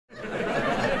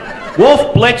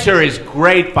Wolf Blitzer is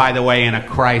great, by the way, in a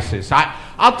crisis.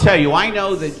 I'll tell you, I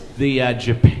know that the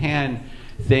Japan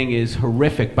thing is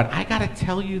horrific, but I gotta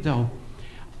tell you though,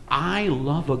 I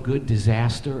love a good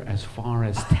disaster as far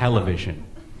as television.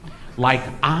 Like,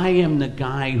 I am the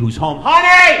guy who's home.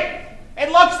 Honey,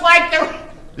 it looks like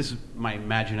this is my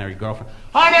imaginary girlfriend.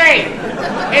 Honey,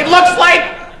 it looks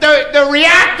like the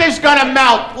reactor's gonna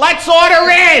melt. Let's order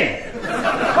in.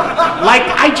 Like,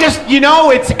 I just, you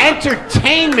know, it's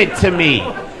entertainment to me.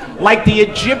 Like the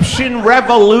Egyptian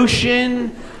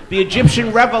Revolution. The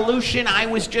Egyptian Revolution, I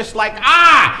was just like,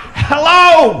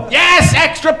 hello, yes,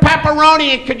 extra pepperoni,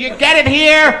 and could you get it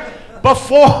here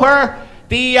before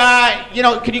the,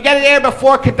 could you get it here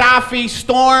before Gaddafi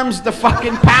storms the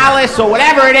fucking palace or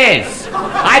whatever it is?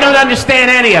 I don't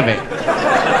understand any of it.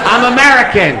 I'm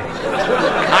American.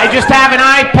 I just have an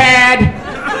iPad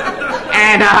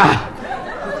and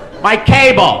my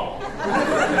cable.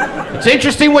 It's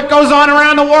interesting what goes on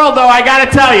around the world, though, I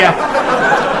gotta tell you.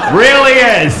 Really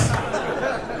is.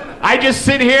 I just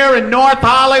sit here in North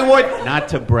Hollywood, not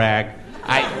to brag.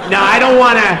 I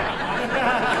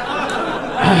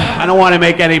don't want to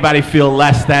make anybody feel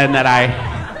less than that.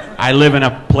 I live in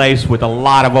a place with a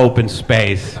lot of open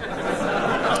space,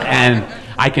 and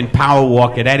I can power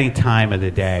walk at any time of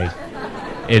the day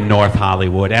in North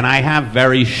Hollywood. And I have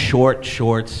very short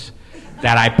shorts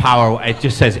that I power. It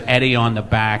just says Eddie on the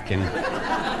back and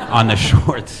on the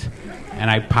shorts, and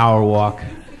I power walk.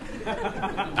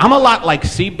 I'm a lot like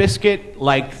Seabiscuit,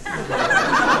 like,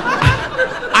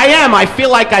 I am. I feel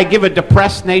like I give a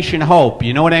depressed nation hope,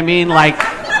 you know what I mean? Like,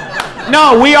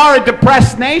 no, we are a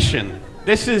depressed nation.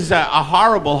 This is a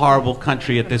horrible, horrible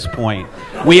country at this point.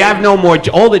 We have no more,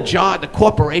 the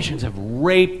corporations have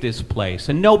raped this place,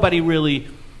 and nobody really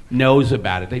knows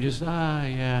about it. They just,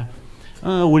 yeah,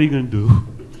 what are you gonna do?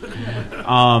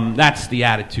 That's the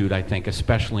attitude, I think,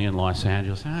 especially in Los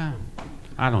Angeles. I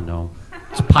don't know.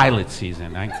 It's pilot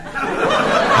season. I'm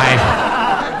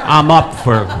up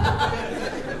for,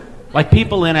 like,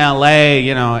 people in LA,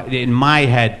 you know, in my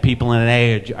head, people in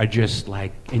LA are just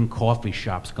like in coffee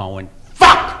shops going,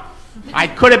 fuck! I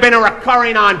could have been a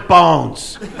recurring on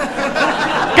Bones.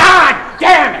 God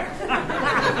damn it!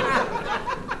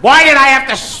 Why did I have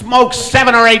to smoke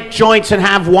 7 or 8 joints and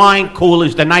have wine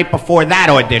coolers the night before that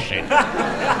audition?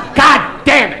 God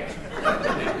damn it!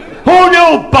 Who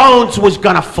knew Bones was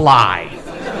gonna fly?